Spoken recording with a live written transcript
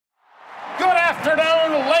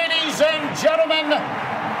afternoon, ladies and gentlemen,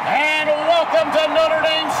 and welcome to Notre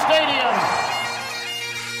Dame Stadium.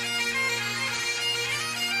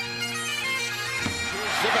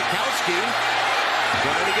 Zbikowski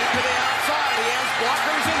trying to get to the outside. He has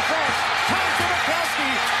blockers in front. Tom Zbikowski,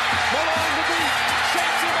 along the beat,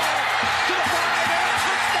 shakes him off to the 5 and a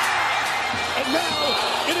touchdown. And now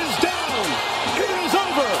it is down. It is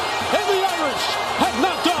over. And the Irish have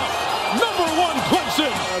knocked out #1 Clemson.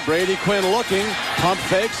 Brady Quinn looking, pump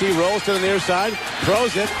fakes, he rolls to the near side,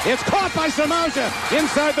 throws it, it's caught by Samaja,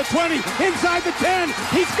 inside the 20, inside the 10,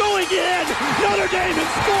 he's going in, Notre Dame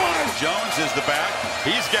has scored! Jones is the back,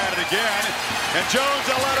 he's got it again, and Jones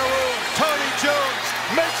a lot of room, Tony Jones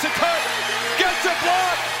makes a cut, gets a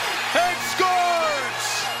block, and scores!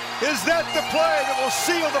 Is that the play that will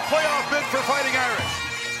seal the playoff bid for Fighting Irish?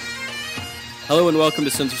 Hello and welcome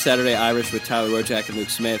to Sons of Saturday Irish with Tyler Wojak and Luke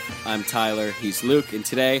Smith. I'm Tyler, he's Luke, and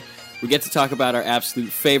today we get to talk about our absolute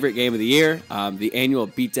favorite game of the year, the annual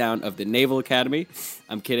beatdown of the Naval Academy.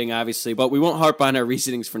 I'm kidding, obviously, but we won't harp on our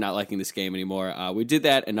reasonings for not liking this game anymore. We did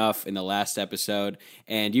that enough in the last episode,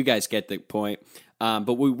 and you guys get the point.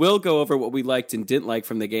 But we will go over what we liked and didn't like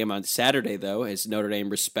from the game on Saturday, though, as Notre Dame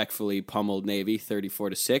respectfully pummeled Navy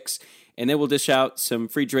 34-6. And then we'll dish out some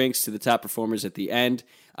free drinks to the top performers at the end.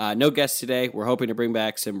 No guests today. We're hoping to bring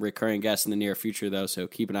back some recurring guests in the near future, though, so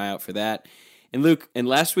keep an eye out for that. And Luke, in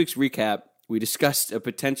last week's recap, we discussed a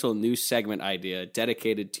potential new segment idea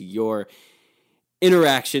dedicated to your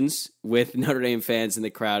interactions with Notre Dame fans in the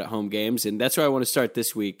crowd at home games, and that's where I want to start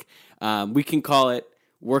this week. We can call it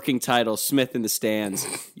working title, Smith in the Stands.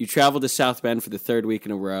 You traveled to South Bend for the third week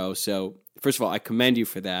in a row, so first of all, I commend you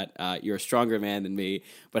for that. You're a stronger man than me,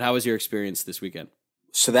 but how was your experience this weekend?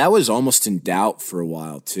 So that was almost in doubt for a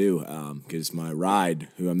while, too, because my ride,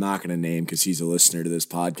 who I'm not going to name because he's a listener to this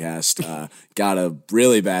podcast, got a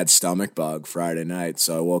really bad stomach bug Friday night.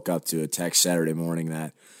 So I woke up to a text Saturday morning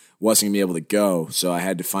that wasn't going to be able to go, so I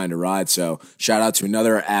had to find a ride. So shout out to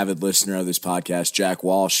another avid listener of this podcast, Jack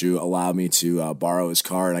Walsh, who allowed me to borrow his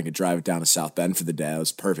car, and I could drive it down to South Bend for the day. It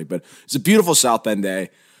was perfect, but it was a beautiful South Bend day.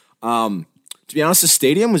 To be honest, the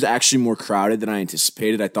stadium was actually more crowded than I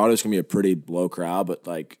anticipated. I thought it was going to be a pretty low crowd, but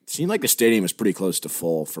it seemed like the stadium was pretty close to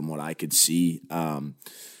full from what I could see.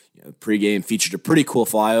 Pregame featured a pretty cool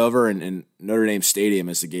flyover, and Notre Dame Stadium,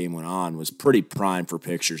 as the game went on, was pretty prime for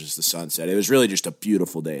pictures as the sun set. It was really just a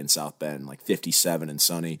beautiful day in South Bend, 57 and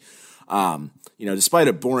sunny. Despite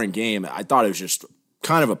a boring game, I thought it was just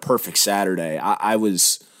kind of a perfect Saturday. I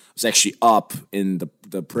was actually up in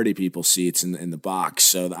the pretty people seats in the box,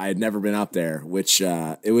 so I had never been up there, which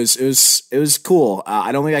it was cool.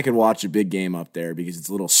 I don't think I could watch a big game up there because it's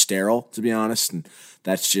a little sterile, to be honest, and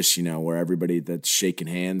that's just where everybody that's shaking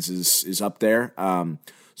hands is up there.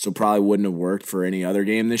 So probably wouldn't have worked for any other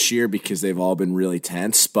game this year because they've all been really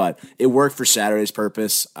tense, but it worked for Saturday's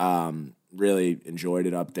purpose. Really enjoyed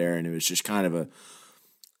it up there, and it was just kind of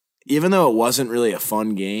even though it wasn't really a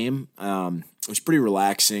fun game, it was pretty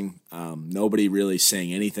relaxing. Nobody really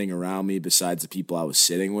saying anything around me besides the people I was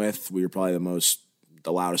sitting with. We were probably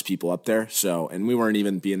the loudest people up there. So, and we weren't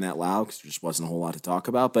even being that loud because there just wasn't a whole lot to talk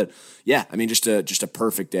about. But yeah, I mean, just a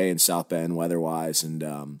perfect day in South Bend weather-wise,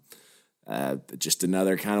 and just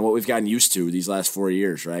another kind of what we've gotten used to these last 4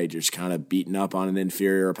 years, right? Just kind of beating up on an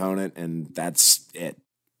inferior opponent, and that's it.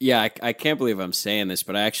 Yeah, I can't believe I'm saying this,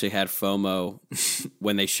 but I actually had FOMO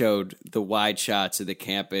when they showed the wide shots of the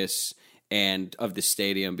campus and of the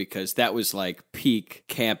stadium, because that was peak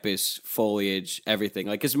campus foliage, everything.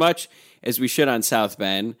 As much as we shit on South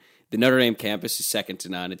Bend, the Notre Dame campus is second to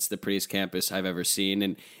none. It's the prettiest campus I've ever seen.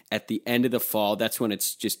 And at the end of the fall, that's when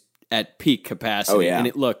it's just at peak capacity. Oh, yeah. And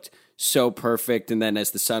it looked so perfect. And then as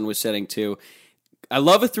the sun was setting too, I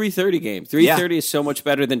love a 3:30 game. 3:30 is so much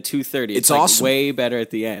better than 2:30. It's awesome. Way better at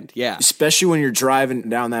the end. Yeah. Especially when you're driving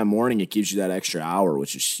down that morning, it gives you that extra hour,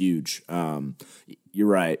 which is huge. You're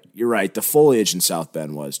right. The foliage in South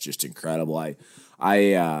Bend was just incredible.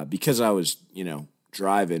 I because I was,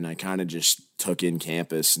 driving, I kind of just took in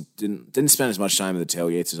campus and didn't spend as much time at the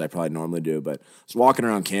tailgates as I probably normally do, but I was walking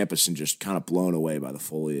around campus and just kind of blown away by the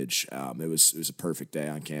foliage. It was a perfect day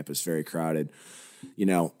on campus, very crowded.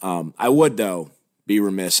 I would, though, be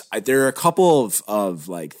remiss. There are a couple of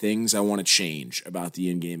things I want to change about the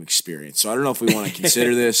in-game experience. So I don't know if we want to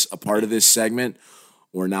consider this a part of this segment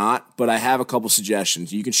or not, but I have a couple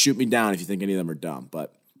suggestions. You can shoot me down if you think any of them are dumb,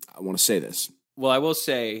 but I want to say this. Well, I will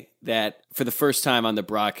say that for the first time on the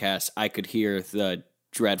broadcast, I could hear the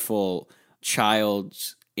dreadful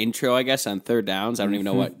child's intro, I guess, on third downs. I don't even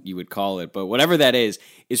know what you would call it, but whatever that is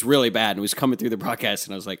really bad. And it was coming through the broadcast,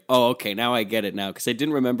 and I was like, oh, okay, now I get it now, because I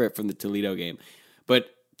didn't remember it from the Toledo game. But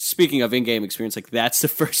speaking of in-game experience, like that's the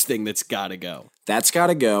first thing that's got to go. That's got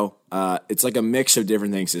to go. It's like a mix of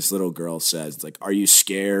different things this little girl says. It's like, are you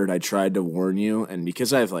scared? I tried to warn you. And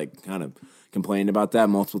because I've like kind of complained about that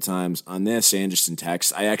multiple times on this and just in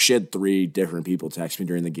text, I actually had 3 different people text me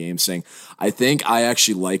during the game saying, I think I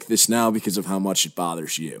actually like this now because of how much it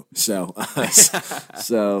bothers you. So,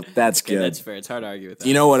 so that's good. Yeah, that's fair. It's hard to argue with that.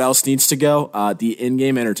 You know what else needs to go? The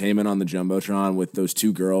in-game entertainment on the Jumbotron with those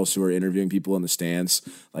 2 girls who are interviewing people in the stands.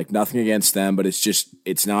 Like, nothing against them, but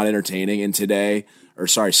it's not entertaining. And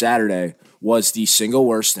Saturday was the single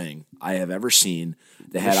worst thing I have ever seen.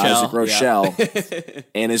 They had Isaac Rochelle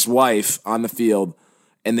and his wife on the field,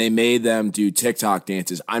 and they made them do TikTok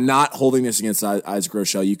dances. I'm not holding this against Isaac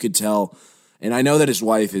Rochelle. You could tell, and I know that his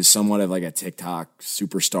wife is somewhat of like a TikTok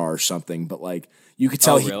superstar or something, but like you could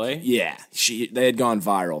tell. Oh, really? They had gone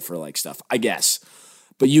viral for like stuff, I guess.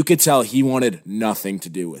 But you could tell he wanted nothing to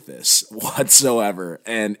do with this whatsoever.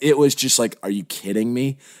 And it was just like, are you kidding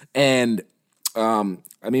me? And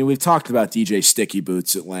I mean, we've talked about DJ Sticky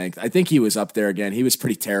Boots at length. I think he was up there again. He was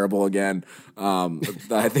pretty terrible again.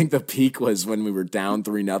 I think the peak was when we were down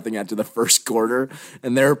 3-0 after the first quarter,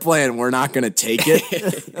 and they were playing "We're Not Going to Take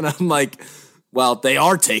It," and I'm like, well, they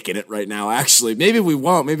are taking it right now. Actually, maybe we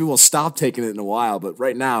won't. Maybe we'll stop taking it in a while. But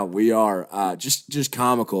right now, we are just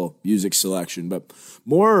comical music selection, but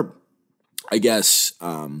more, I guess,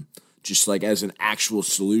 just like as an actual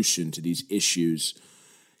solution to these issues.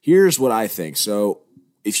 Here's what I think. So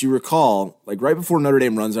if you recall, like right before Notre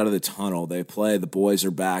Dame runs out of the tunnel, they play "The Boys Are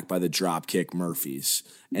Back" by the Dropkick Murphys.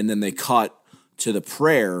 And then they cut to the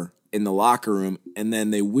prayer in the locker room, and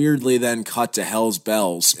then they weirdly then cut to Hell's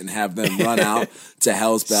Bells and have them run out to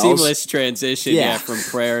Hell's Bells. Seamless transition, from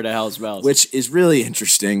prayer to Hell's Bells. Which is really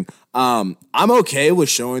interesting. I'm okay with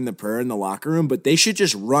showing the prayer in the locker room, but they should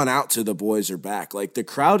just run out to "The Boys Are Back." Like the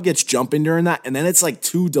crowd gets jumping during that, and then it's like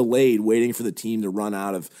too delayed waiting for the team to run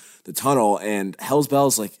out of the tunnel. And Hell's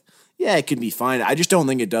Bells, like, yeah, it could be fine. I just don't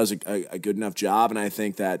think it does a good enough job, and I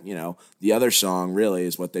think that, you know, the other song really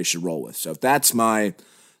is what they should roll with. So if that's my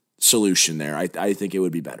solution there, I think it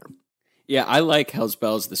would be better. Yeah, I like Hell's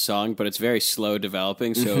Bells, the song, but it's very slow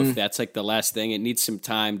developing. So if that's like the last thing, it needs some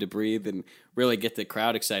time to breathe and really get the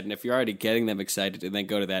crowd excited. And if you're already getting them excited and then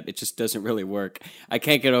go to that, it just doesn't really work. I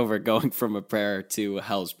can't get over going from a prayer to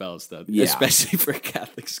Hell's Bells, though, especially for a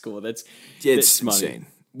Catholic school. It's insane.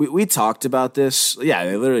 We talked about this. Yeah,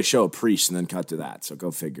 they literally show a priest and then cut to that, so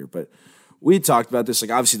go figure. But we talked about this.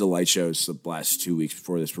 Like, obviously the light shows the last 2 weeks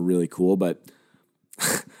before this were really cool, but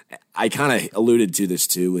I kind of alluded to this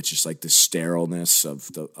too, which is like the sterileness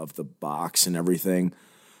of the box and everything.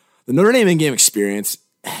 The Notre Dame in-game experience,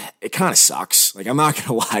 it kind of sucks. Like, I'm not going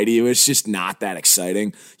to lie to you. It's just not that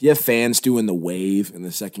exciting. You have fans doing the wave in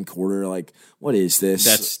the second quarter. Like, what is this?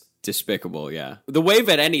 That's despicable, yeah. The wave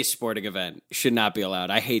at any sporting event should not be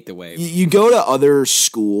allowed. I hate the wave. You go to other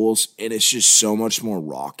schools, and it's just so much more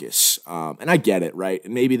raucous. And I get it, right?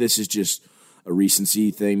 And maybe this is just a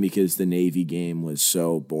recency thing because the Navy game was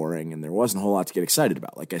so boring and there wasn't a whole lot to get excited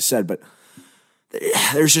about, like I said. But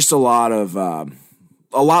there's just a lot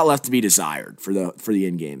left to be desired for the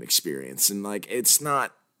in-game experience, and like it's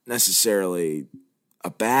not necessarily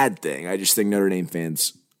a bad thing. I just think Notre Dame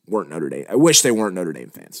fans weren't Notre Dame. I wish they weren't Notre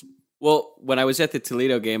Dame fans. Well, when I was at the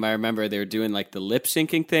Toledo game, I remember they were doing like the lip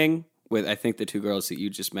syncing thing with, I think, the 2 girls that you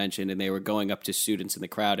just mentioned, and they were going up to students in the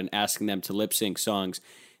crowd and asking them to lip sync songs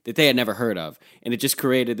that they had never heard of. And it just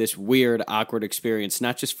created this weird, awkward experience,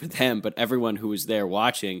 not just for them, but everyone who was there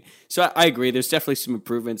watching. So I agree, there's definitely some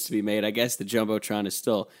improvements to be made. I guess the Jumbotron is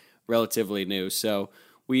still relatively new. So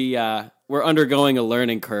we're undergoing a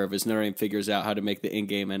learning curve as Notre Dame figures out how to make the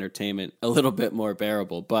in-game entertainment a little bit more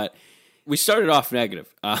bearable. But we started off negative.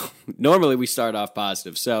 Normally we start off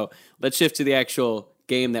positive. So let's shift to the actual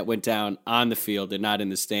game that went down on the field and not in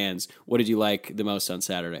the stands. What did you like the most on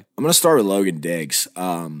Saturday? I'm going to start with Logan Diggs.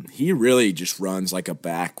 He really just runs like a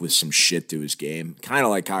back with some shit to his game. Kind of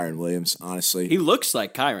like Kyren Williams, honestly. He looks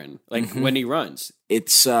like Kyren, when he runs.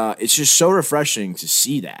 It's just so refreshing to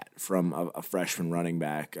see that from a freshman running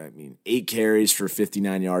back. I mean, 8 carries for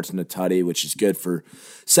 59 yards and a tutty, which is good for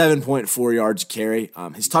 7.4 yards a carry.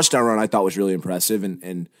 His touchdown run I thought was really impressive,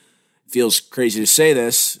 and feels crazy to say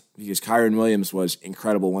this because Kyren Williams was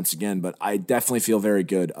incredible once again, but I definitely feel very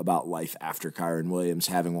good about life after Kyren Williams,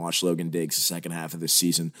 having watched Logan Diggs the second half of this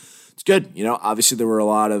season. It's good. You know, obviously there were a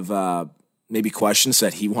lot of maybe questions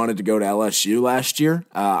that he wanted to go to LSU last year.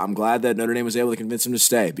 I'm glad that Notre Dame was able to convince him to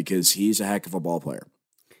stay because he's a heck of a ball player.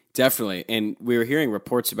 Definitely. And we were hearing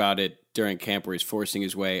reports about it during camp where he's forcing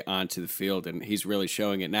his way onto the field, and he's really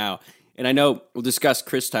showing it now. And I know we'll discuss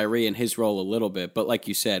Chris Tyree and his role a little bit, but like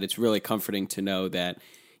you said, it's really comforting to know that,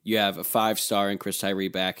 You have a 5-star in Chris Tyree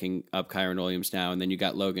backing up Kyron Williams now, and then you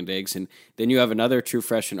got Logan Diggs, and then you have another true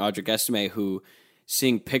freshman, Audric Estime, who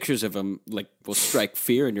seeing pictures of him like will strike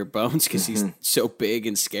fear in your bones because he's so big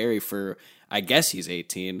and scary for, I guess he's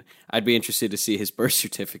 18. I'd be interested to see his birth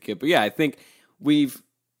certificate. But yeah, I think we've,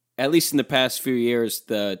 at least in the past few years,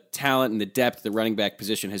 the talent and the depth of the running back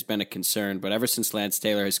position has been a concern. But ever since Lance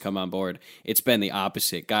Taylor has come on board, it's been the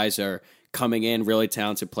opposite. Guys are coming in, really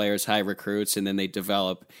talented players, high recruits, and then they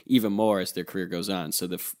develop even more as their career goes on. So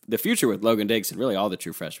the future with Logan Diggs and really all the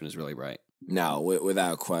true freshmen is really bright. No,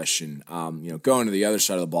 without question. Going to the other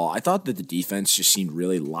side of the ball, I thought that the defense just seemed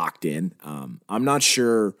really locked in. I'm not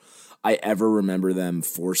sure I ever remember them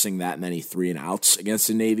forcing that many 3-and-outs against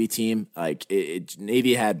a Navy team. Like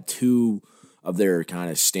Navy had 2 of their kind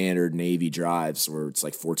of standard Navy drives where it's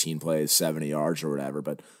like 14 plays, 70 yards or whatever,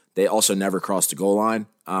 but they also never crossed the goal line.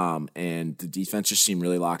 And the defense just seemed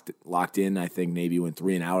really locked in. I think Navy went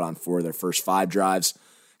 3-and-out on 4 of their first 5 drives,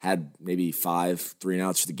 had maybe 5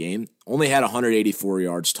 3-and-outs for the game, only had 184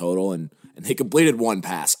 yards total, and they completed 1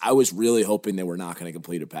 pass. I was really hoping they were not going to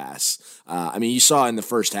complete a pass. You saw in the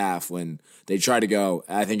first half when they tried to go,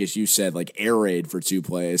 I think as you said, like air raid for 2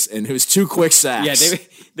 plays, and it was 2 quick sacks. Yeah,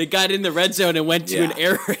 they got in the red zone and went to an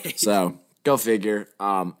air raid. So go figure.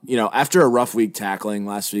 After a rough week tackling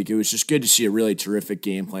last week, it was just good to see a really terrific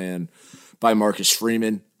game plan by Marcus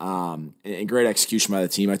Freeman and great execution by the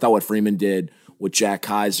team. I thought what Freeman did with Jack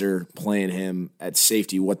Kaiser playing him at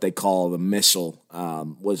safety, what they call the missile,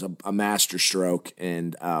 was a master stroke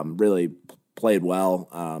and really played well.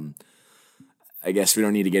 I guess we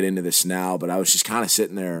don't need to get into this now, but I was just kind of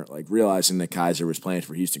sitting there like realizing that Kaiser was playing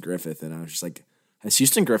for Houston Griffith, and I was just like, has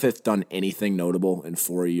Houston Griffith done anything notable in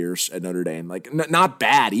 4 years at Notre Dame? Like, not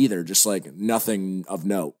bad either, just like nothing of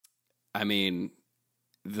note. I mean,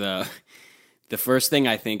 the first thing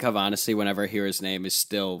I think of, honestly, whenever I hear his name is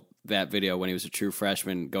still that video when he was a true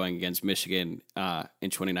freshman going against Michigan in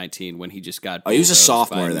 2019 when he just got... Oh, he was a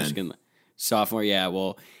sophomore then. Michigan. Sophomore, yeah.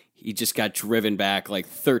 Well, he just got driven back like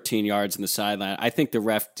 13 yards in the sideline. I think the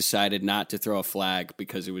ref decided not to throw a flag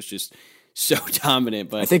because it was just so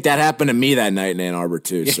dominant. But I think that happened to me that night in Ann Arbor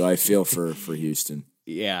too, so I feel for Houston.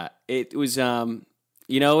 Yeah, it was,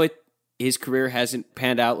 his career hasn't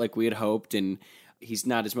panned out like we had hoped, and he's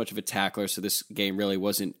not as much of a tackler, so this game really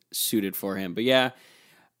wasn't suited for him. But yeah,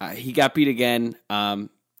 he got beat again.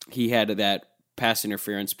 He had that pass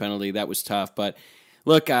interference penalty. That was tough. But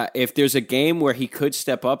look, if there's a game where he could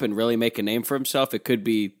step up and really make a name for himself, it could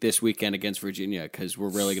be this weekend against Virginia because we're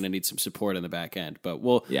really going to need some support in the back end. But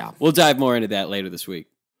we'll dive more into that later this week.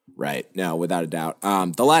 Right. No, without a doubt.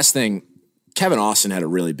 The last thing, Kevin Austin had a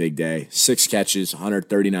really big day. 6 catches,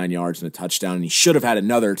 139 yards and a touchdown. And he should have had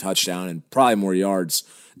another touchdown and probably more yards.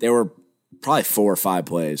 There were probably 4 or 5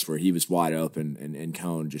 plays where he was wide open and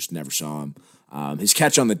Cone just never saw him. His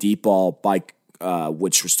catch on the deep ball,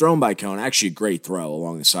 which was thrown by Cone, actually a great throw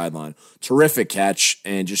along the sideline. Terrific catch,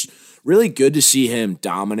 and just really good to see him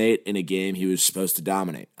dominate in a game he was supposed to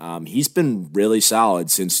dominate. He's been really solid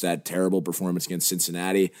since that terrible performance against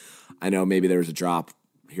Cincinnati. I know maybe there was a drop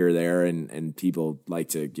here or there, and people like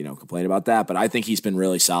to complain about that, but I think he's been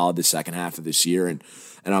really solid the second half of this year, and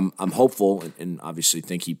I'm hopeful, and obviously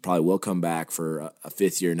think he probably will come back for a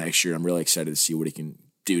 5th year next year. I'm really excited to see what he can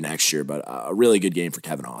do next year, but a really good game for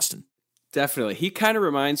Kevin Austin. Definitely. He kind of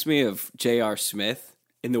reminds me of J.R. Smith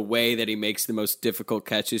in the way that he makes the most difficult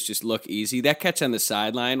catches just look easy. That catch on the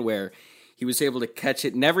sideline where he was able to catch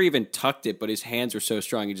it, never even tucked it, but his hands were so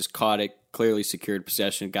strong, he just caught it, clearly secured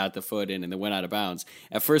possession, got the foot in, and then went out of bounds.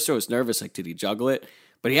 At first I was nervous, like, did he juggle it?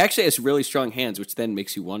 But he actually has really strong hands, which then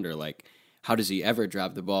makes you wonder, like, how does he ever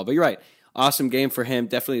drop the ball? But you're right. Awesome game for him.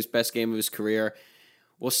 Definitely his best game of his career.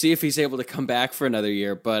 We'll see if he's able to come back for another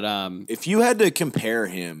year. But if you had to compare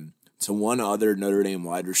him to one other Notre Dame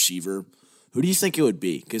wide receiver, who do you think it would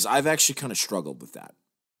be? Because I've actually kind of struggled with that.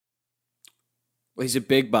 Well, he's a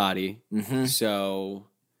big body, so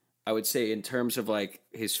I would say in terms of like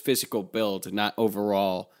his physical build, not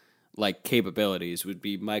overall like capabilities, would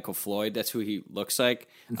be Michael Floyd. That's who he looks like.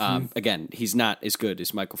 Again, he's not as good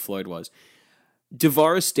as Michael Floyd was.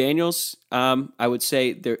 DeVaris Daniels, I would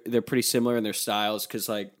say they're pretty similar in their styles because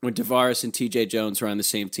like when DeVaris and TJ Jones were on the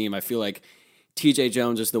same team, I feel like TJ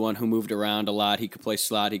Jones is the one who moved around a lot. He could play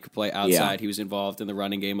slot. He could play outside. Yeah. He was involved in the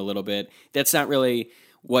running game a little bit. That's not really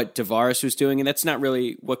what DeVaris was doing, and that's not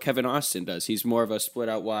really what Kevin Austin does. He's more of a split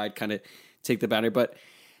out wide, kind of take the boundary. But,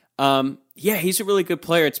 he's a really good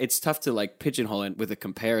player. It's tough to, like, pigeonhole it with a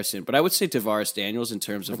comparison. But I would say DeVaris Daniels in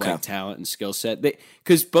terms of, like, talent and skill set.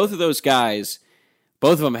 Because both of those guys,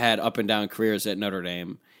 both of them had up and down careers at Notre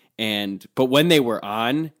Dame. But when they were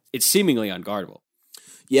on, it's seemingly unguardable.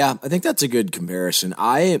 Yeah, I think that's a good comparison.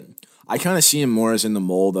 I kind of see him more as in the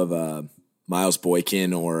mold of Miles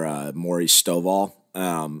Boykin or Maurice Stovall.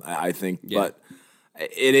 I think, but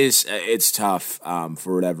it's tough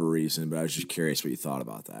for whatever reason. But I was just curious what you thought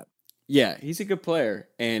about that. Yeah, he's a good player,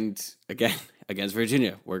 and again, against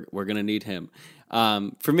Virginia, we're going to need him.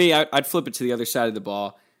 For me, I'd flip it to the other side of the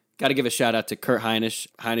ball. Got to give a shout out to Kurt Hinish.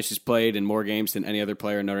 Hinish has played in more games than any other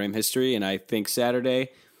player in Notre Dame history, and I think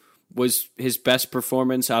Saturday was his best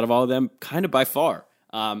performance out of all of them, kind of by far.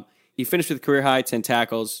 He finished with a career high 10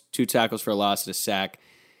 tackles, 2 tackles for a loss and a sack,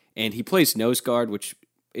 and he plays nose guard, which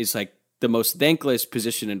is like the most thankless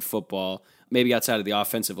position in football, maybe outside of the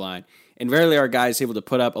offensive line. And rarely are guys able to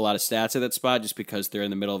put up a lot of stats at that spot just because they're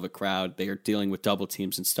in the middle of a crowd. They are dealing with double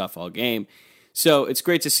teams and stuff all game. So it's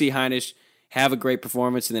great to see Hinish have a great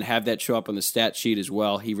performance and then have that show up on the stat sheet as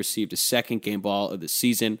well. He received a second game ball of the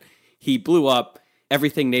season. He blew up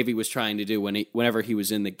everything Navy was trying to do whenever he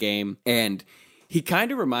was in the game. And he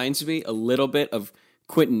kind of reminds me a little bit of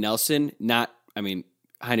Quentin Nelson.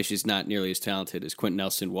 Hinish is not nearly as talented as Quentin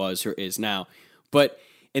Nelson was or is now. But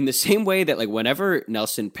in the same way that, like, whenever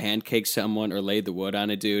Nelson pancaked someone or laid the wood on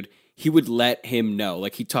a dude, he would let him know.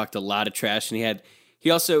 Like, he talked a lot of trash, and he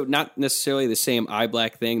also, not necessarily the same eye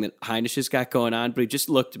black thing that Hinish has got going on, but he just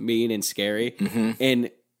looked mean and scary. Mm-hmm.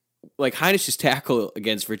 And like Hinish's tackle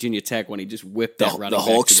against Virginia Tech when he just whipped that running back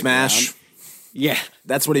Hulk to the smash. ground. Yeah.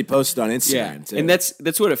 That's what he posted on Instagram, too. And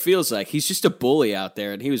that's what it feels like. He's just a bully out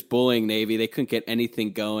there, and he was bullying Navy. They couldn't get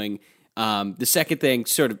anything going. The second thing,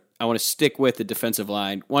 sort of, I want to stick with the defensive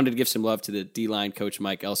line. Wanted to give some love to the D-line coach,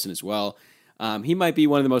 Mike Elson, as well. He might be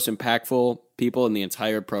one of the most impactful people in the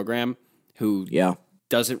entire program who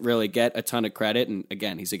doesn't really get a ton of credit. And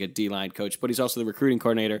again, he's like a D-line coach, but he's also the recruiting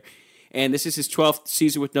coordinator. And this is his 12th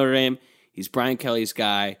season with Notre Dame. He's Brian Kelly's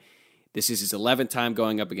guy. This is his 11th time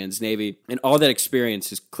going up against Navy. And all that experience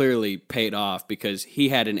has clearly paid off because he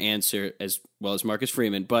had an answer as well as Marcus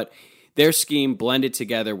Freeman. But their scheme blended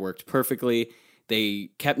together, worked perfectly. They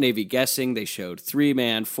kept Navy guessing. They showed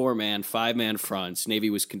 3-man, 4-man, 5-man fronts. Navy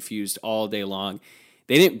was confused all day long.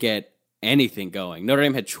 They didn't get anything going. Notre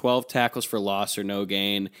Dame had 12 tackles for loss or no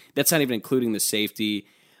gain. That's not even including the safety.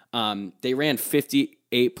 They ran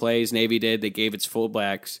 58 plays, Navy did. They gave its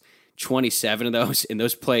fullbacks 27 of those, and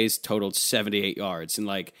those plays totaled 78 yards. And,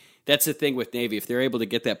 like, that's the thing with Navy. If they're able to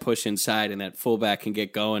get that push inside and that fullback can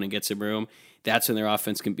get going and get some room, that's when their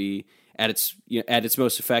offense can be at its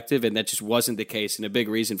most effective, and that just wasn't the case. And a big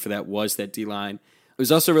reason for that was that D-line. It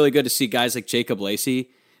was also really good to see guys like Jacob Lacey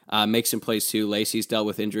make some plays too. Lacey's dealt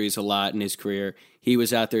with injuries a lot in his career. He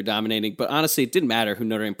was out there dominating, but honestly, it didn't matter who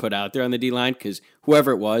Notre Dame put out there on the D-line because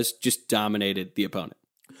whoever it was just dominated the opponent.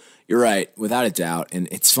 You're right, without a doubt. And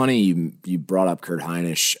it's funny you brought up Kurt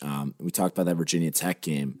Hinish. We talked about that Virginia Tech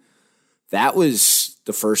game. That was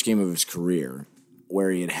the first game of his career where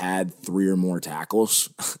he had 3 or more tackles.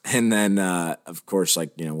 And then, of course,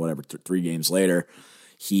 3 games later,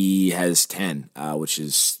 he has 10, which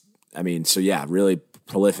is, really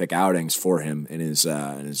prolific outings for him in his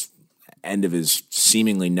end of his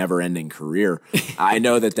seemingly never-ending career. I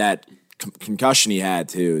know that concussion he had,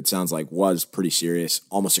 too, it sounds like was pretty serious,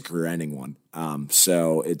 almost a career-ending one.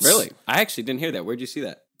 So it's really, I actually didn't hear that. Where'd you see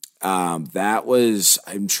that? That was,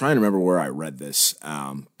 I'm trying to remember where I read this,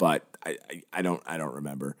 but I don't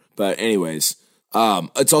remember. But anyways,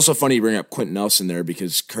 it's also funny you bring up Quentin Nelson there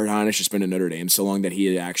because Kurt Hinish has been at Notre Dame so long that he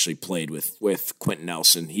had actually played with Quentin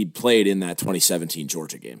Nelson. He played in that 2017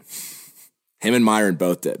 Georgia game. Him and Myron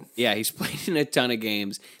both did. Yeah, he's played in a ton of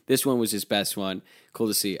games. This one was his best one. Cool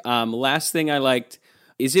to see. Last thing I liked,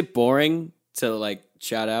 is it boring to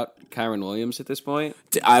shout out Kyron Williams at this point?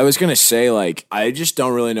 I was gonna say I just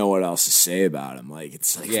don't really know what else to say about him.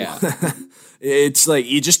 It's like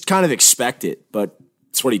you just kind of expect it, but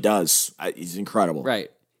it's what he does. He's incredible. Right.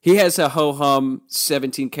 He has a ho-hum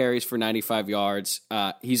 17 carries for 95 yards.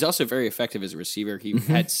 He's also very effective as a receiver. He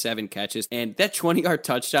had 7 catches, and that 20-yard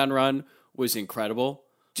touchdown run was incredible.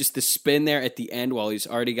 Just the spin there at the end while he's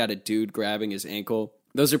already got a dude grabbing his ankle.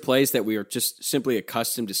 Those are plays that we are just simply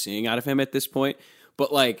accustomed to seeing out of him at this point.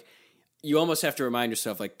 But you almost have to remind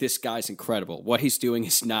yourself, this guy's incredible. What he's doing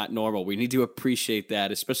is not normal. We need to appreciate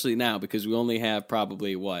that, especially now because we only have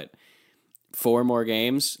probably, 4 more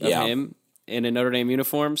games of him in a Notre Dame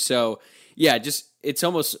uniform. So, yeah, it's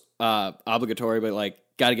almost obligatory, but,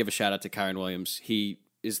 got to give a shout-out to Kyron Williams. He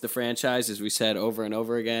is the franchise, as we said over and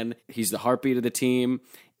over again. He's the heartbeat of the team.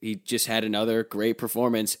 He just had another great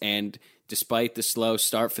performance, and despite the slow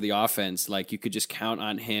start for the offense, you could just count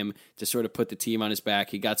on him to sort of put the team on his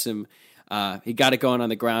back. He got it going on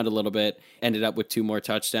the ground a little bit, ended up with 2 more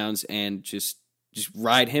touchdowns, and just just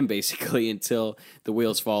ride him basically until the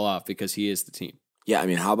wheels fall off because he is the team. Yeah, I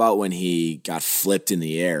mean, how about when he got flipped in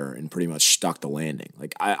the air and pretty much stuck the landing?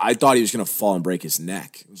 Like, I thought he was going to fall and break his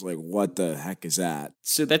neck. It was like, what the heck is that?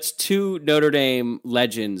 So that's two Notre Dame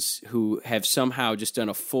legends who have somehow just done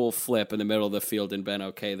a full flip in the middle of the field and been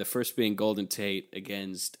okay. The first being Golden Tate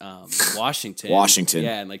against Washington. Washington.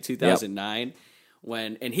 Yeah, in like 2009.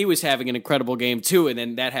 Yep. And he was having an incredible game too, and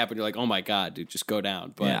then that happened. You're like, oh my God, dude, just go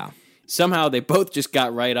down. But somehow they both just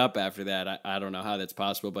got right up after that. I don't know how that's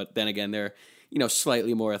possible, but then again, they're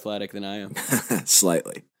slightly more athletic than I am.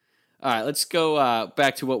 Slightly. All right, let's go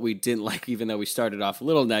back to what we didn't like, even though we started off a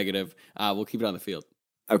little negative. We'll keep it on the field.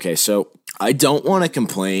 Okay, so I don't want to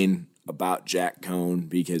complain about Jack Coan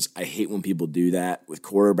because I hate when people do that with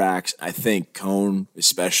quarterbacks. I think Coan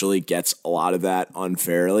especially gets a lot of that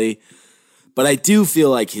unfairly. But I do feel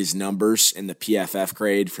like his numbers in the PFF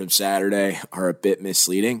grade from Saturday are a bit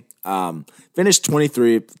misleading. Finished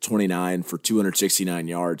 23-29 for 269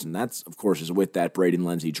 yards, and that's, of course, is with that Braden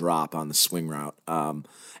Lenzy drop on the swing route.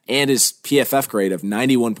 And his PFF grade of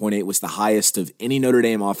 91.8 was the highest of any Notre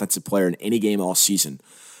Dame offensive player in any game all season.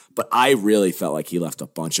 But I really felt like he left a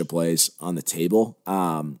bunch of plays on the table.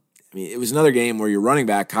 I mean, it was another game where your running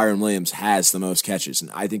back, Kyren Williams, has the most catches,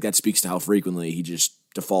 and I think that speaks to how frequently he just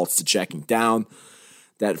defaults to checking down.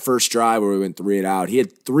 That first drive where we went 3 and out, he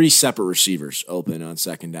had 3 separate receivers open on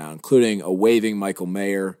second down, including a waving Michael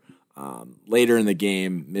Mayer. Later in the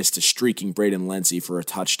game, missed a streaking Braden Lenzy for a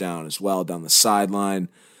touchdown as well down the sideline.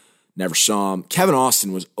 Never saw him. Kevin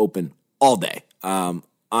Austin was open all day.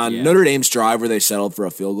 Notre Dame's drive where they settled for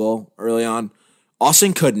a field goal early on,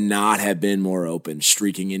 Austin could not have been more open,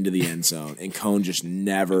 streaking into the end zone, and Coan just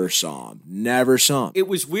never saw him. Never saw him. It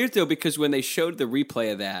was weird, though, because when they showed the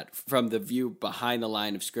replay of that from the view behind the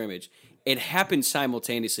line of scrimmage, it happened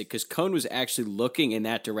simultaneously because Coan was actually looking in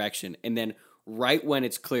that direction, and then right when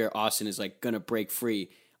it's clear Austin is like going to break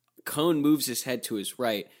free, Coan moves his head to his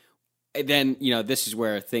right. And then, this is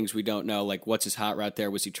where things we don't know, like what's his hot route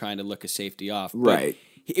there? Was he trying to look a safety off? Right.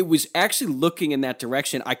 It was actually looking in that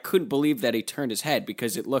direction. I couldn't believe that he turned his head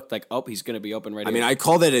because it looked like, he's going to be open right here. I mean, I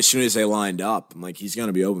called it as soon as they lined up. I'm like, he's going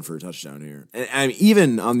to be open for a touchdown here. And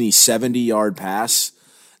even on the 70-yard pass,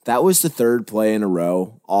 that was the third play in a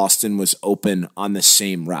row Austin was open on the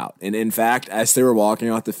same route. And in fact, as they were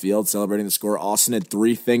walking off the field celebrating the score, Austin had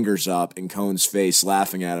 3 fingers up in Coan's face,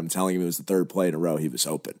 laughing at him, telling him it was the third play in a row he was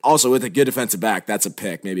open. Also, with a good defensive back, that's a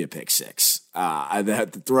pick, maybe a pick 6.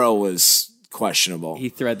 The throw was questionable. He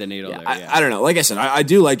thread the needle there. I don't know. Like I said, I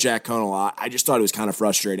do like Jack Coan a lot. I just thought it was kind of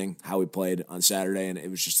frustrating how he played on Saturday, and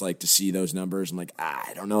it was just like to see those numbers. I'm like,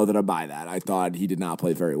 I don't know that I buy that. I thought he did not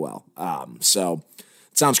play very well. So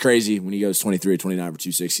it sounds crazy when he goes 23 of 29 for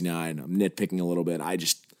 269. I'm nitpicking a little bit. I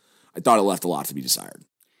thought it left a lot to be desired.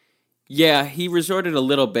 Yeah, he resorted a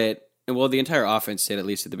little bit, and the entire offense did, at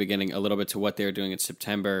least at the beginning, a little bit to what they were doing in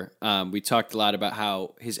September. We talked a lot about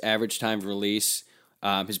how his average time of release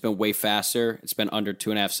has been way faster. It's been under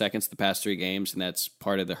 2.5 seconds the past 3 games, and that's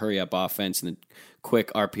part of the hurry-up offense and the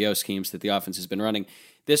quick RPO schemes that the offense has been running.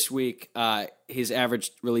 This week, his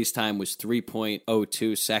average release time was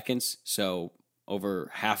 3.02 seconds, so over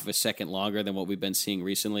half of a second longer than what we've been seeing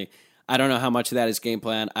recently. I don't know how much of that is game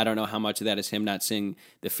plan. I don't know how much of that is him not seeing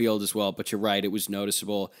the field as well, but you're right, it was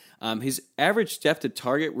noticeable. His average depth of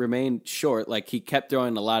target remained short. Like, he kept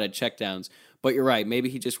throwing a lot of checkdowns. But you're right, maybe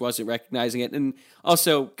he just wasn't recognizing it. And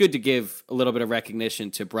also, good to give a little bit of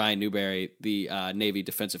recognition to Brian Newberry, the Navy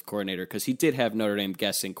defensive coordinator, because he did have Notre Dame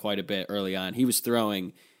guessing quite a bit early on. He was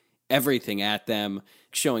throwing everything at them,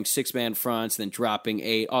 showing 6-man fronts, then dropping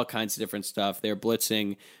 8, all kinds of different stuff. They're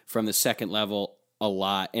blitzing from the second level a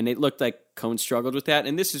lot. And it looked like Coan struggled with that.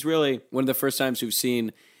 And this is really one of the first times we've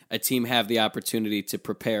seen a team have the opportunity to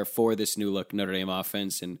prepare for this new look Notre Dame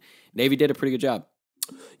offense. And Navy did a pretty good job.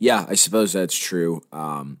 Yeah, I suppose that's true.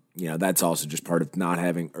 That's also just part of not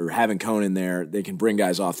having Coan in there. They can bring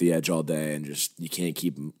guys off the edge all day, and just you can't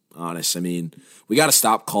keep them honest. I mean, we got to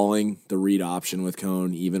stop calling the read option with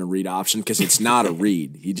Coan even a read option because it's not a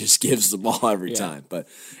read. He just gives the ball every time. But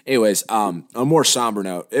anyways, on a more somber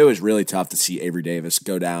note, it was really tough to see Avery Davis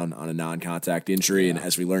go down on a non-contact injury, and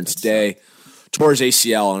as we learned today, tore his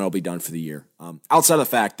ACL, and he'll be done for the year. Outside of the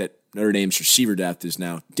fact that Notre Dame's receiver depth is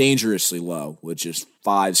now dangerously low with just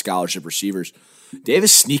 5 scholarship receivers,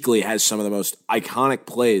 Davis sneakily has some of the most iconic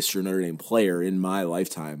plays for a Notre Dame player in my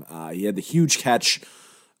lifetime. He had the huge catch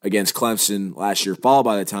against Clemson last year, followed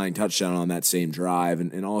by the tying touchdown on that same drive,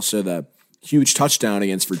 and also the huge touchdown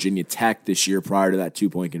against Virginia Tech this year prior to that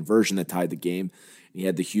 2-point conversion that tied the game. He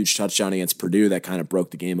had the huge touchdown against Purdue that kind of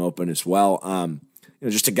broke the game open as well.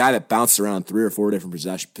 just a guy that bounced around 3 or 4 different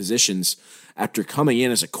positions after coming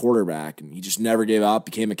in as a quarterback, and he just never gave up,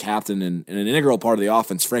 became a captain and an integral part of the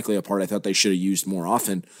offense, frankly, a part I thought they should have used more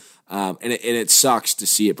often. And it sucks to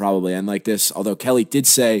see it probably end like this, although Kelly did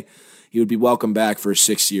say he would be welcome back for a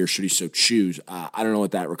 6th year should he so choose. I don't know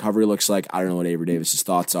what that recovery looks like. I don't know what Avery Davis's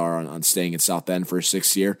thoughts are on staying in South Bend for a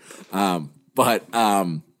 6th year. But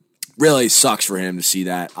really sucks for him to see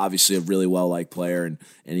that. Obviously a really well-liked player, and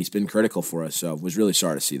he's been critical for us, so was really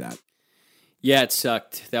sorry to see that. Yeah, it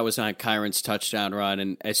sucked. That was on Kyron's touchdown run,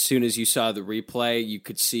 and as soon as you saw the replay, you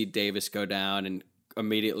could see Davis go down and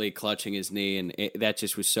immediately clutching his knee, and that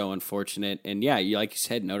just was so unfortunate. And yeah, like you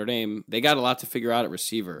said, Notre Dame, they got a lot to figure out at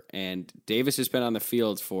receiver, and Davis has been on the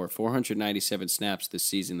field for 497 snaps this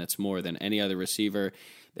season. That's more than any other receiver.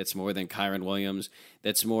 That's more than Kyron Williams.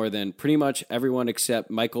 That's more than pretty much everyone except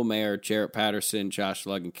Michael Mayer, Jarrett Patterson, Josh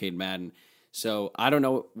Lugg, and Cade Madden. So I don't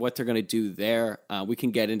know what they're going to do there. We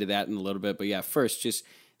can get into that in a little bit. But yeah, first, just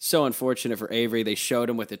so unfortunate for Avery. They showed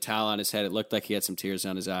him with a towel on his head. It looked like he had some tears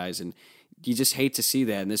on his eyes. And you just hate to see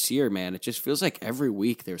that. And this year, man, it just feels like every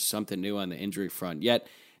week there's something new on the injury front. Yet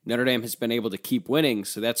Notre Dame has been able to keep winning,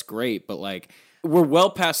 so that's great. But like, we're well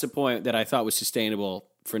past the point that I thought was sustainable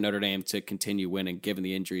for Notre Dame to continue winning given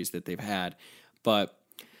the injuries that they've had. But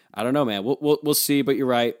I don't know, man. We'll see, but you're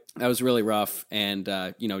right. That was really rough, and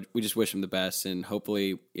we just wish him the best, and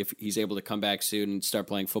hopefully if he's able to come back soon and start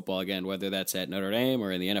playing football again, whether that's at Notre Dame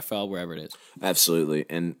or in the NFL, wherever it is. Absolutely,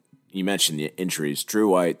 and you mentioned the injuries. Drew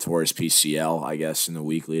White tore his PCL, I guess, in the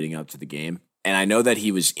week leading up to the game, and I know that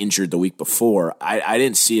he was injured the week before. I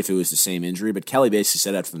didn't see if it was the same injury, but Kelly basically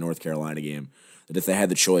said after the North Carolina game that if they had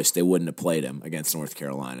the choice, they wouldn't have played him against North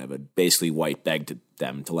Carolina, but basically White begged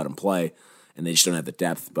them to let him play, and they just don't have the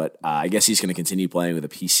depth. But I guess he's going to continue playing with a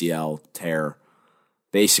PCL tear.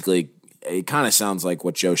 Basically, it kind of sounds like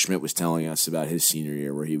what Joe Schmidt was telling us about his senior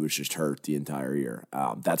year, where he was just hurt the entire year.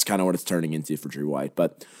 That's kind of what it's turning into for Drew White.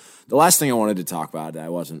 But the last thing I wanted to talk about, I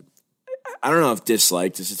don't know if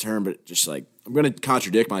disliked is a term, but just like, I'm going to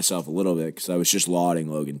contradict myself a little bit because I was just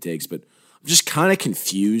lauding Logan Diggs, but I'm just kind of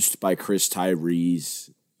confused by Chris Tyree's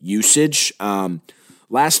usage.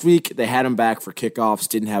 Last week, they had him back for kickoffs,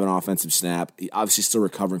 didn't have an offensive snap. He obviously still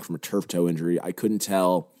recovering from a turf toe injury. I couldn't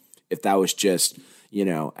tell if that was just,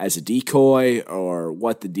 as a decoy or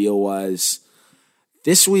what the deal was.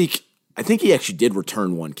 This week, I think he actually did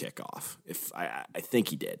return one kickoff. I think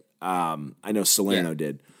he did. I know Salerno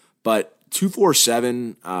did. But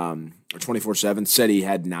 247 or 24/7 said he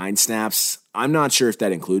had 9 snaps. I'm not sure if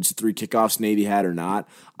that includes the 3 kickoffs Navy had or not.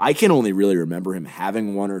 I can only really remember him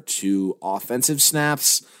having 1 or 2 offensive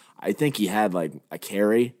snaps. I think he had like a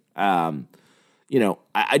carry. I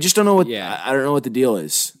just don't know what I don't know what the deal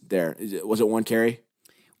is there. Was it 1 carry?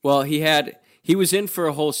 Well, he was in for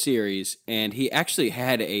a whole series, and he actually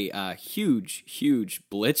had a huge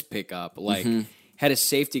blitz pickup. Like. Mm-hmm. Had a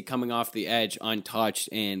safety coming off the edge untouched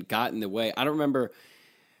and got in the way. I don't remember.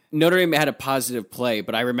 Notre Dame had a positive play,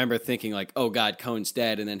 but I remember thinking like, oh, God, Cohen's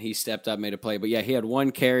dead, and then he stepped up, made a play. But, yeah, he had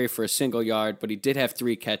 1 carry for a single yard, but he did have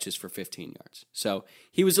 3 catches for 15 yards. So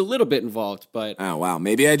he was a little bit involved. But oh, wow.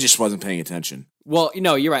 Maybe I just wasn't paying attention. Well,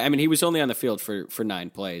 you're right. I mean, he was only on the field for 9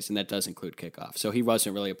 plays, and that does include kickoff. So he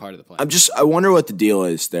wasn't really a part of the play. I wonder what the deal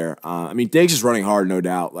is there. Diggs is running hard, no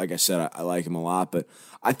doubt. Like I said, I like him a lot, but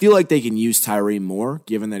I feel like they can use Tyree more,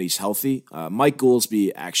 given that he's healthy. Mike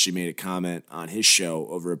Goolsby actually made a comment on his show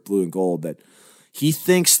over at Blue and Gold that he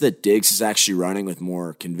thinks that Diggs is actually running with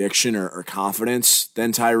more conviction or confidence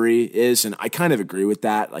than Tyree is, and I kind of agree with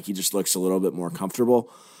that. Like, he just looks a little bit more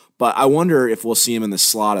comfortable. But I wonder if we'll see him in the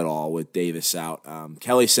slot at all with Davis out.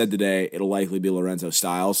 Kelly said today it'll likely be Lorenzo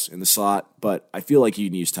Styles in the slot, but I feel like you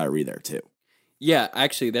can use Tyree there too. Yeah,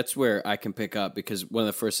 actually, that's where I can pick up, because one of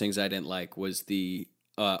the first things I didn't like was the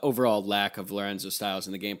overall lack of Lorenzo Styles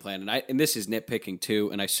in the game plan. And this is nitpicking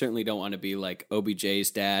too, and I certainly don't want to be like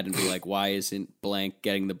OBJ's dad and be like, why isn't blank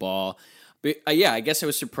getting the ball? But I guess I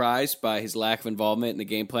was surprised by his lack of involvement in the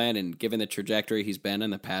game plan, and given the trajectory he's been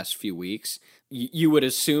in the past few weeks, you would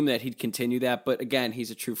assume that he'd continue that. But again, he's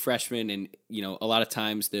a true freshman, and a lot of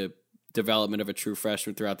times the development of a true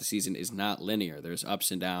freshman throughout the season is not linear. There's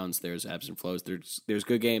ups and downs, there's ebbs and flows, there's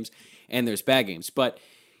good games, and there's bad games. But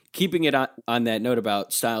keeping it on that note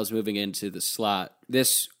about Styles moving into the slot,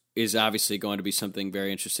 this is obviously going to be something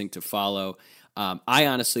very interesting to follow. I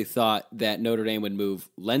honestly thought that Notre Dame would move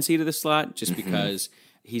Lindsey to the slot just because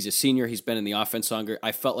he's a senior, he's been in the offense longer.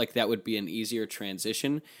 I felt like that would be an easier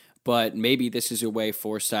transition, but maybe this is a way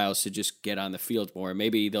for Styles to just get on the field more.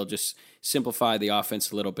 Maybe they'll just simplify the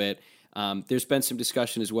offense a little bit. There's been some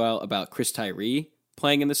discussion as well about Chris Tyree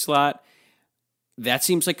playing in the slot. That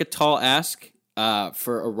seems like a tall ask.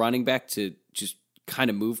 for a running back to just kind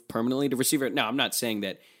of move permanently to receiver. Now, I'm not saying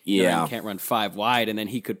that Notre Dame can't run 5 wide and then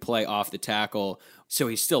he could play off the tackle, so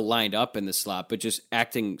he's still lined up in the slot, but just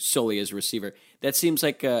acting solely as a receiver. That seems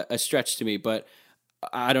like a stretch to me, but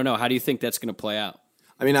I don't know. How do you think that's going to play out?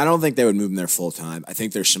 I mean, I don't think they would move him there full time. I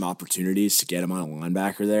think there's some opportunities to get him on a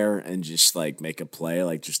linebacker there and just like make a play,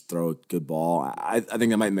 like just throw a good ball. I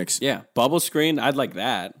think that might mix. Yeah, bubble screen. I'd like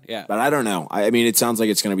that. Yeah, but I don't know. I mean, it sounds like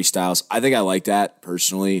it's going to be Styles. I think I like that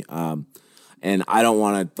personally. And I don't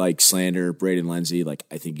want to like slander Braden Lenzy. Like,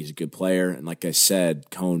 I think he's a good player. And like I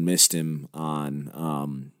said, Cohn missed him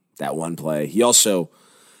on that one play.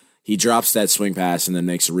 He drops that swing pass and then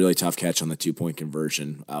makes a really tough catch on the 2-point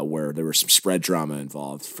conversion where there was some spread drama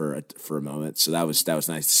involved for a moment. So that was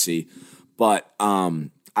nice to see. But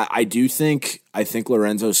I think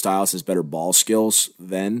Lorenzo Styles has better ball skills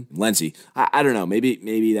than Lenzy. I don't know.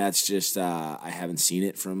 Maybe that's just I haven't seen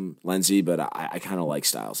it from Lenzy, but I kind of like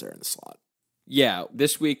Styles there in the slot. Yeah,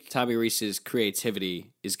 this week Tommy Rees's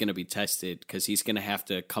creativity is going to be tested because he's going to have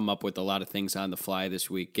to come up with a lot of things on the fly this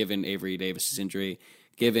week, given Avery Davis's injury,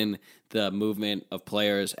 given the movement of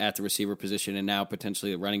players at the receiver position, and now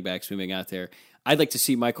potentially the running backs moving out there. I'd like to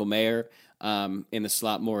see Michael Mayer in the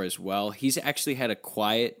slot more as well. He's actually had a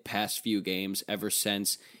quiet past few games ever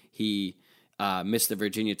since he missed the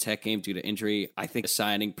Virginia Tech game due to injury. I think the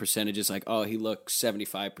signing percentage is like, oh, he looks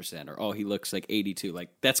 75%, or oh, he looks like 82%. Like,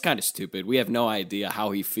 that's kind of stupid. We have no idea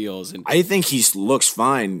how he feels. And I think he looks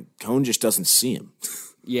fine. Cohn just doesn't see him.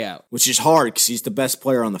 Yeah. Which is hard because he's the best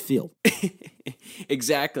player on the field.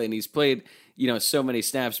 Exactly. And he's played, so many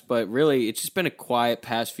snaps, but really it's just been a quiet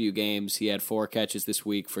past few games. He had 4 catches this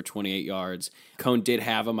week for 28 yards. Cohn did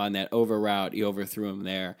have him on that over route. He overthrew him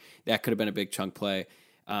there. That could have been a big chunk play.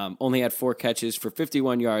 Only had 4 catches for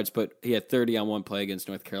 51 yards, but he had 30 on one play against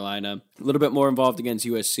North Carolina. A little bit more involved against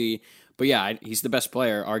USC. But yeah, he's the best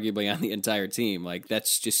player, arguably, on the entire team. Like,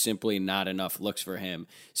 that's just simply not enough looks for him.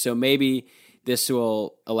 So maybe this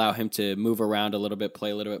will allow him to move around a little bit,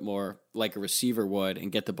 play a little bit more like a receiver would,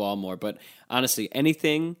 and get the ball more. But honestly,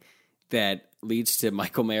 anything that leads to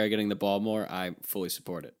Michael Mayer getting the ball more, I fully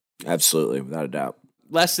support it. Absolutely, without a doubt.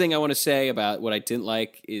 Last thing I want to say about what I didn't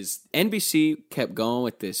like is NBC kept going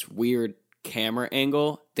with this weird camera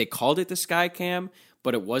angle. They called it the sky cam,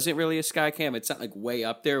 but it wasn't really a sky cam. It's not like way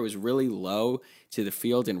up there. It was really low to the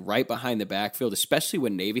field and right behind the backfield, especially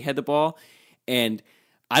when Navy had the ball. And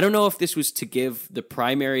I don't know if this was to give the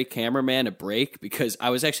primary cameraman a break, because I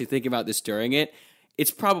was actually thinking about this during it.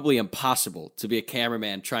 It's probably impossible to be a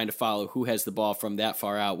cameraman trying to follow who has the ball from that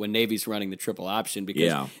far out when Navy's running the triple option,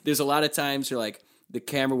 because there's a lot of times you're like, the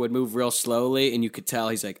camera would move real slowly, and you could tell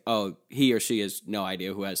he's like, oh, he or she has no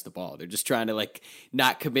idea who has the ball. They're just trying to, like,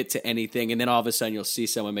 not commit to anything, and then all of a sudden you'll see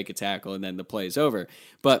someone make a tackle, and then the play is over.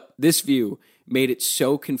 But this view made it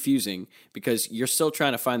so confusing because you're still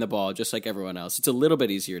trying to find the ball just like everyone else. It's a little bit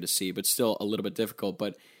easier to see, but still a little bit difficult.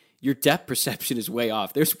 But your depth perception is way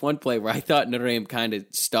off. There's one play where I thought Notre Dame kind of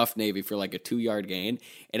stuffed Navy for, like, a 2-yard gain.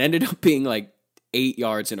 It ended up being, like, 8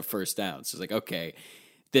 yards and a first down. So it's like, okay,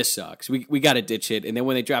 this sucks. We got to ditch it. And then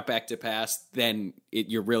when they drop back to pass, then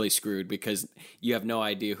you're really screwed because you have no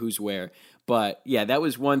idea who's where. But, yeah, that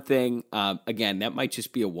was one thing. Again, that might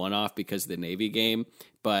just be a one-off because of the Navy game,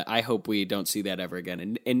 but I hope we don't see that ever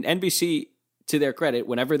again. And NBC, to their credit,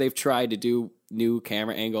 whenever they've tried to do new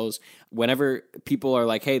camera angles, whenever people are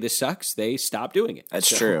like, hey, this sucks, they stop doing it. That's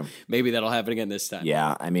true. Maybe that'll happen again this time.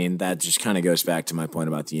 Yeah, I mean, that just kind of goes back to my point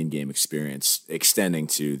about the in-game experience extending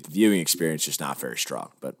to the viewing experience, just not very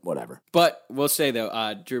strong, but whatever. But we'll say,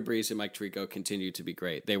 though, Drew Brees and Mike Tirico continue to be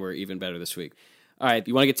great. They were even better this week. All right,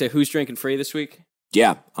 you want to get to who's drinking free this week?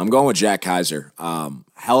 Yeah, I'm going with Jack Kaiser.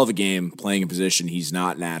 Hell of a game, playing a position he's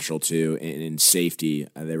not natural to in safety.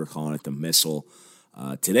 They were calling it the missile.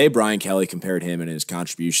 Today, Brian Kelly compared him and his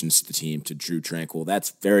contributions to the team to Drew Tranquill.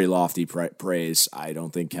 That's very lofty praise. I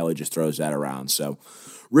don't think Kelly just throws that around. So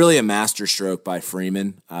really a masterstroke by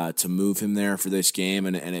Freeman to move him there for this game,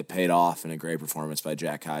 and it paid off in a great performance by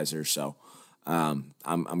Jack Kaiser. So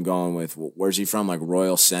I'm going with, where's he from? Like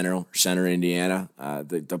Royal Center, Indiana,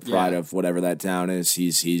 the pride of whatever that town is.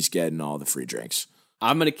 He's getting all the free drinks.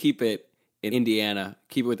 I'm going to keep it in Indiana,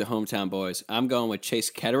 keep it with the hometown boys. I'm going with Chase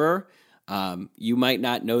Ketterer. You might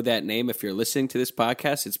not know that name if you're listening to this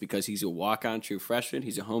podcast. It's because he's a walk-on true freshman.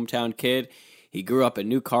 He's a hometown kid. He grew up in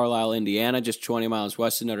New Carlisle, Indiana, just 20 miles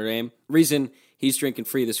west of Notre Dame. Reason he's drinking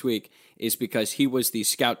free this week is because he was the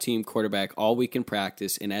scout team quarterback all week in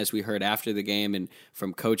practice, and as we heard after the game and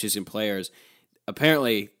from coaches and players,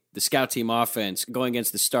 apparently the scout team offense going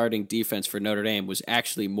against the starting defense for Notre Dame was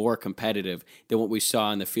actually more competitive than what we saw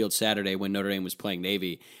on the field Saturday when Notre Dame was playing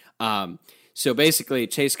Navy. So basically,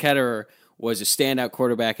 Chase Ketterer was a standout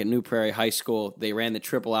quarterback at New Prairie High School. They ran the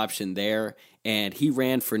triple option there, and he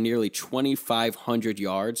ran for nearly 2,500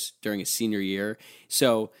 yards during his senior year.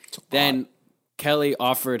 So then Kelly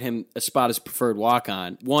offered him a spot as preferred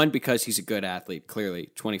walk-on. One, because he's a good athlete, clearly.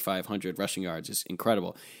 2,500 rushing yards is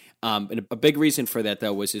incredible. And a big reason for that,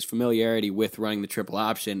 though, was his familiarity with running the triple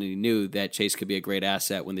option, and he knew that Chase could be a great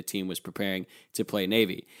asset when the team was preparing to play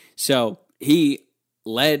Navy. So he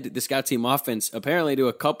led the scout team offense apparently to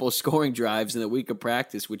a couple scoring drives in the week of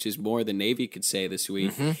practice, which is more than Navy could say this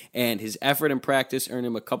week. And his effort in practice earned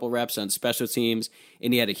him a couple reps on special teams,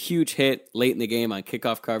 and he had a huge hit late in the game on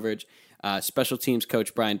kickoff coverage. Special teams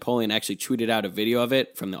coach Brian Polian actually tweeted out a video of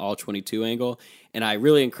it from the All-22 angle, and I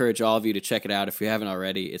really encourage all of you to check it out if you haven't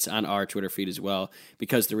already. It's on our Twitter feed as well,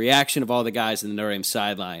 because the reaction of all the guys in the Notre Dame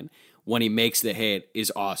sideline when he makes the hit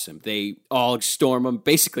is awesome. They all storm him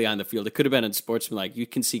basically on the field. It could have been unsportsmanlike. You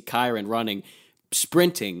can see Kyron running,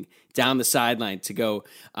 sprinting down the sideline to go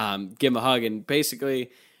give him a hug, and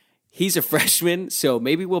basically he's a freshman, so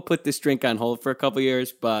maybe we'll put this drink on hold for a couple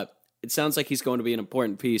years, but it sounds like he's going to be an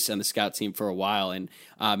important piece on the scout team for a while, and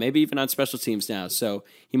maybe even on special teams now. So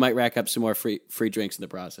he might rack up some more free drinks in the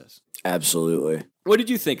process. Absolutely. What did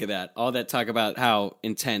you think of that? All that talk about how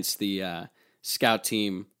intense the scout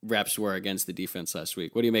team reps were against the defense last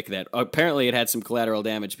week. What do you make of that? Apparently it had some collateral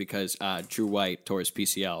damage because Drew White tore his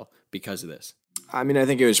PCL because of this. I mean, I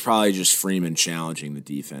think it was probably just Freeman challenging the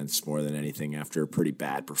defense more than anything after a pretty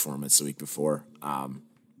bad performance the week before.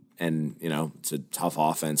 And, you know, it's a tough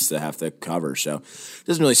offense to have to cover. So it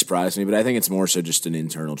doesn't really surprise me, but I think it's more so just an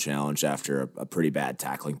internal challenge after a pretty bad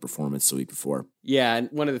tackling performance the week before. Yeah,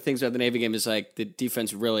 and one of the things about the Navy game is, like, the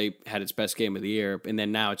defense really had its best game of the year, and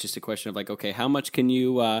then now it's just a question of, like, okay, how much can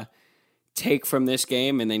you take from this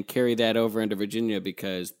game and then carry that over into Virginia,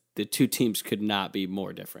 because the two teams could not be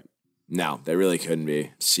more different. No, they really couldn't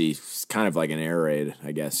be. See, it's kind of like an air raid,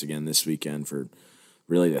 I guess, again this weekend for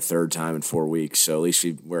really the third time in 4 weeks. So at least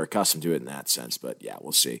we're accustomed to it in that sense. But yeah,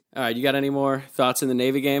 we'll see. All right, you got any more thoughts in the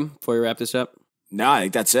Navy game before we wrap this up? No, I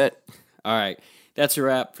think that's it. All right. That's a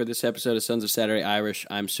wrap for this episode of Sons of Saturday Irish.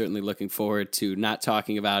 I'm certainly looking forward to not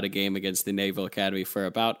talking about a game against the Naval Academy for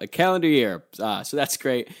about a calendar year. So that's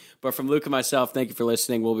great. But from Luke and myself, thank you for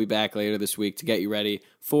listening. We'll be back later this week to get you ready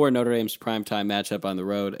for Notre Dame's primetime matchup on the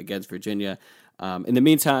road against Virginia. In the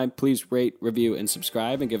meantime, please rate, review, and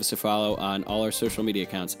subscribe, and give us a follow on all our social media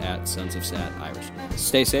accounts at Sons of Sat Irish.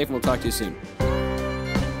 Stay safe, and we'll talk to you soon.